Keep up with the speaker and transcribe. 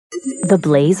The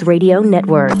Blaze Radio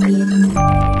Network.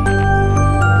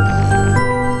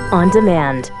 On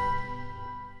demand.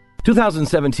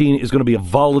 2017 is going to be a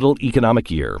volatile economic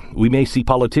year. We may see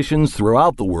politicians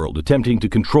throughout the world attempting to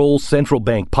control central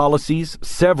bank policies.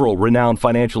 Several renowned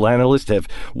financial analysts have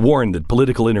warned that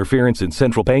political interference in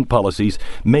central bank policies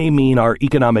may mean our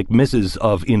economic misses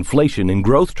of inflation and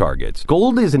growth targets.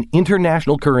 Gold is an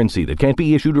international currency that can't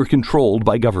be issued or controlled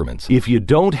by governments. If you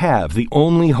don't have the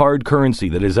only hard currency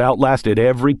that has outlasted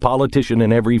every politician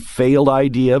and every failed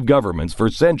idea of governments for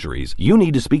centuries, you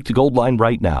need to speak to Goldline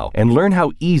right now and learn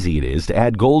how easy it is to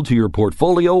add gold to your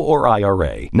portfolio or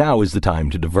IRA. Now is the time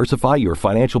to diversify your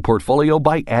financial portfolio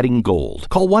by adding gold.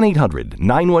 Call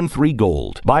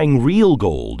 1-800-913-GOLD. Buying real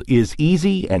gold is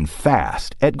easy and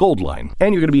fast at Goldline.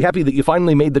 And you're going to be happy that you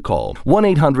finally made the call.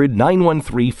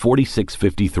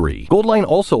 1-800-913-4653. Goldline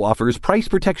also offers price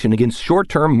protection against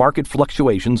short-term market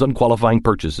fluctuations on qualifying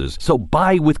purchases. So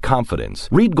buy with confidence.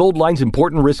 Read Goldline's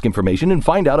important risk information and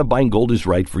find out if buying gold is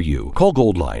right for you. Call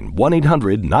Goldline.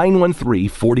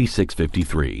 1-800-913-4653.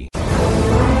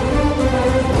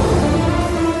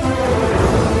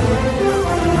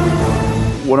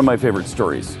 One of my favorite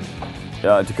stories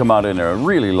to come out in a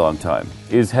really long time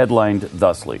is headlined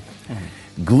thusly: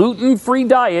 gluten-free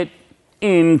diet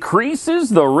increases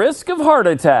the risk of heart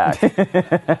attack.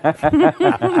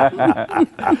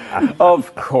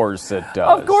 Of course it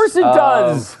does. Of course it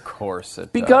does. Of course it does.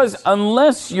 Because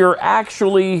unless you're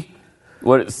actually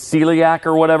celiac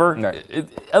or whatever, right,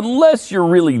 unless you're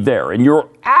really there and you're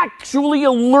actually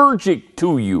allergic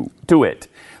to it,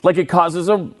 like it causes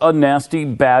a nasty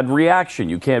bad reaction.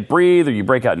 You can't breathe, or you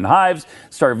break out in hives,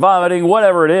 start vomiting,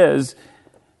 whatever it is.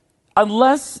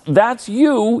 Unless that's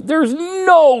you, there's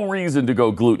no reason to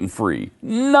go gluten-free.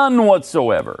 None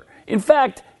whatsoever. In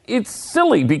fact, it's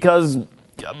silly because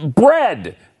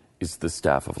bread is the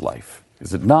staff of life.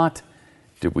 Is it not?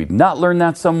 Did we not learn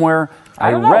that somewhere?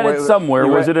 I read it somewhere.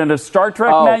 Was it in a Star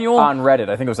Trek manual? On Reddit.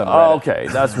 I think it was on Reddit. Oh, okay,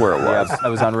 that's where it was. Yeah, that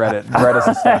was on Reddit. Bread is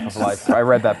the staff of life. I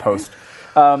read that post.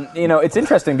 It's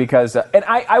interesting because, and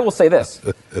I will say this,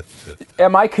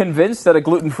 am I convinced that a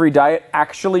gluten-free diet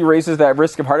actually raises that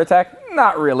risk of heart attack?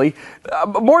 Not really.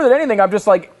 More than anything, I'm just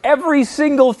like, every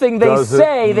single thing they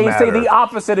say the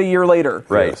opposite a year later.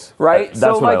 Right. Right?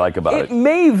 That's what I like about it. It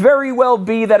may very well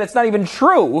be that it's not even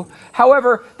true.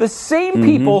 However, the same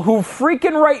people who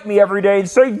freaking write me every day and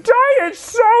say, diet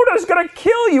soda's going to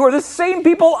kill you, are the same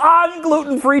people on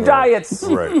gluten-free diets.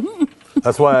 Right.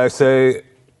 That's why I say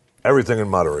everything in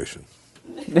moderation.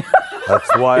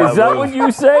 That's why. Is that what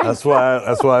you say? That's why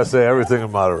I say everything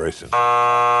in moderation.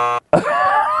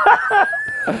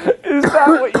 Is that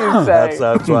what you say?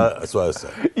 That's what I say.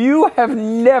 You have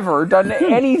never done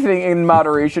anything in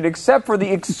moderation except for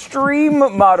the extreme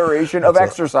moderation of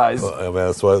exercise.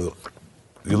 That's why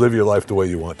you live your life the way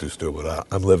you want to, Stu, but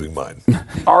I'm living mine.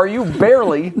 Are you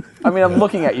barely? I'm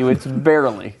looking at you. It's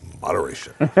barely.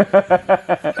 Moderation.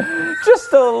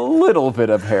 Just a little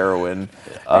bit of heroin.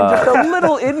 And just a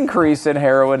little increase in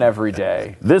heroin every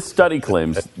day. This study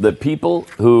claims that people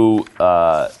who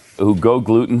go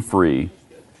gluten-free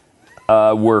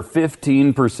were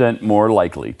 15% more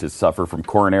likely to suffer from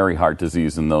coronary heart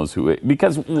disease than those who...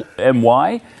 And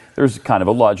why? There's kind of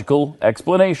a logical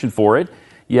explanation for it.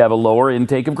 You have a lower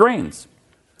intake of grains.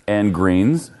 And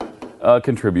grains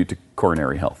contribute to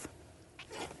coronary health.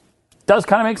 Does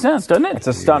kind of make sense, doesn't it? It's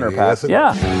a stunner, Pat.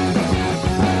 Yeah.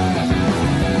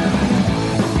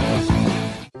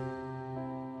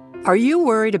 Are you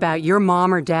worried about your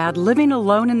mom or dad living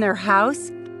alone in their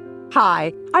house?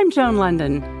 Hi, I'm Joan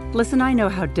London. Listen, I know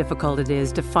how difficult it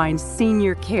is to find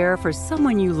senior care for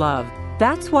someone you love.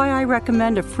 That's why I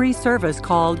recommend a free service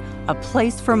called A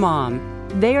Place for Mom.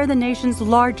 They are the nation's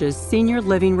largest senior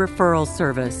living referral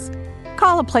service.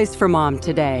 Call A Place for Mom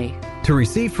today. To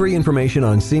receive free information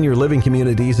on senior living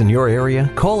communities in your area,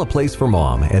 call A Place for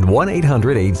Mom at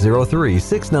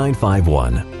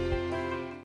 1-800-803-6951.